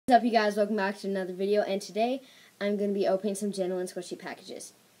What's up, you guys? Welcome back to another video, and today I'm going to be opening some Jenna and Squishy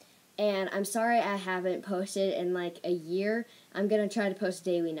packages. And I'm sorry I haven't posted in like a year. I'm going to try to post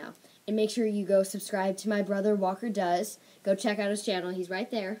daily now. And make sure you go subscribe to my brother Walker Does. Go check out his channel. He's right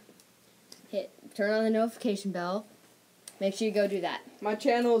there. Turn on the notification bell. Make sure you go do that. My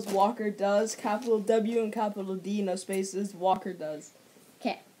channel is Walker Does, capital W and capital D, no spaces, Walker Does.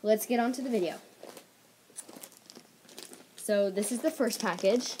 Okay, let's get on to the video. So this is the first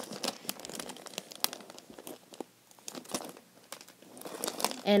package.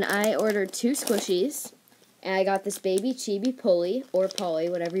 And I ordered 2 squishies. And I got this baby chibi pulley, or Polly,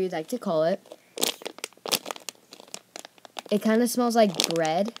 whatever you'd like to call it. It kind of smells like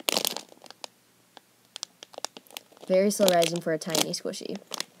bread. Very slow rising for a tiny squishy.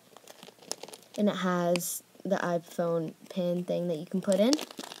 And it has the iPhone pin thing that you can put in.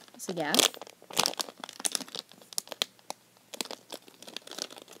 So yeah.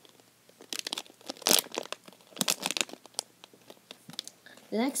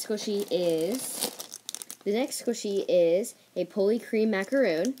 The next squishy is a Polly Cream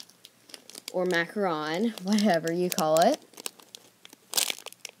Macaroon, or macaron, whatever you call it.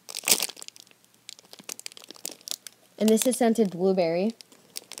 And this is scented blueberry.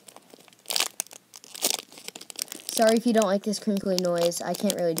 Sorry if you don't like this crinkly noise. I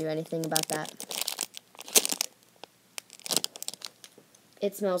can't really do anything about that.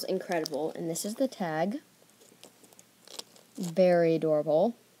 It smells incredible, and this is the tag. Very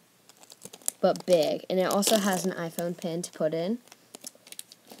adorable, but big, and it also has an iPhone pin to put in,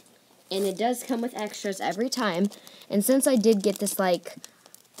 and it does come with extras every time. And since I did get this like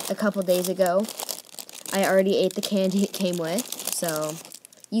a couple days ago, I already ate the candy it came with, so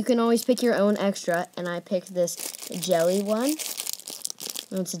you can always pick your own extra, and I picked this jelly one.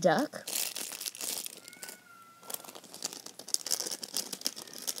 It's a duck.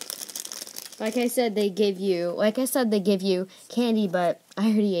 Like I said, they give you candy, but I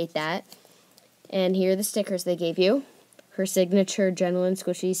already ate that. And here are the stickers they gave you. Her signature Jenna and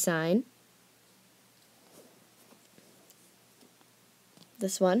Squishy sign.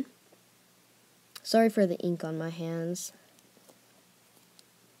 This one. Sorry for the ink on my hands.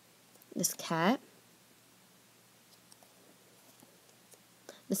 This cat.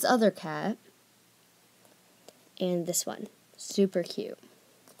 This other cat. And this one. Super cute.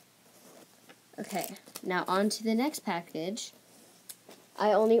 Okay, now on to the next package.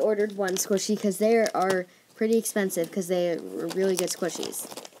 I only ordered 1 squishy because they are pretty expensive because they are really good squishies.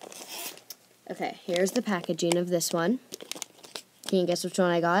 Okay, here's the packaging of this one. Can you guess which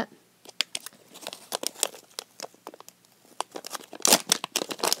one I got?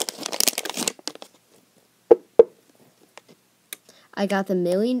 I got the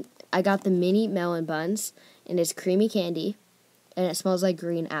mini melon buns, and it's creamy candy, and it smells like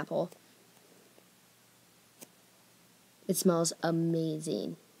green apple. It smells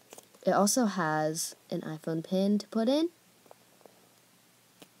amazing. It also has an iPhone pin to put in.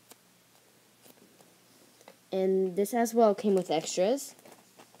 And this as well came with extras.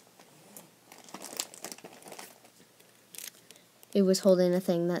 It was holding a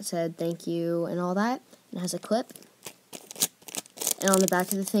thing that said thank you and all that. It has a clip. And on the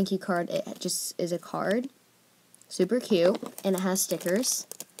back of the thank you card, it just is a card. Super cute. And it has stickers.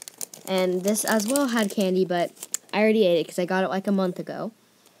 And this as well had candy, but I already ate it because I got it like a month ago.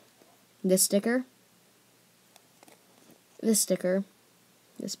 This sticker. This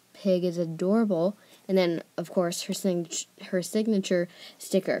pig is adorable. And then, of course, her signature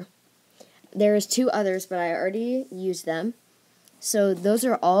sticker. There is 2 others, but I already used them. So those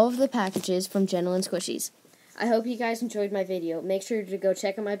are all of the packages from Jenna and Squishies. I hope you guys enjoyed my video. Make sure to go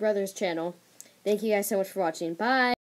check out my brother's channel. Thank you guys so much for watching. Bye!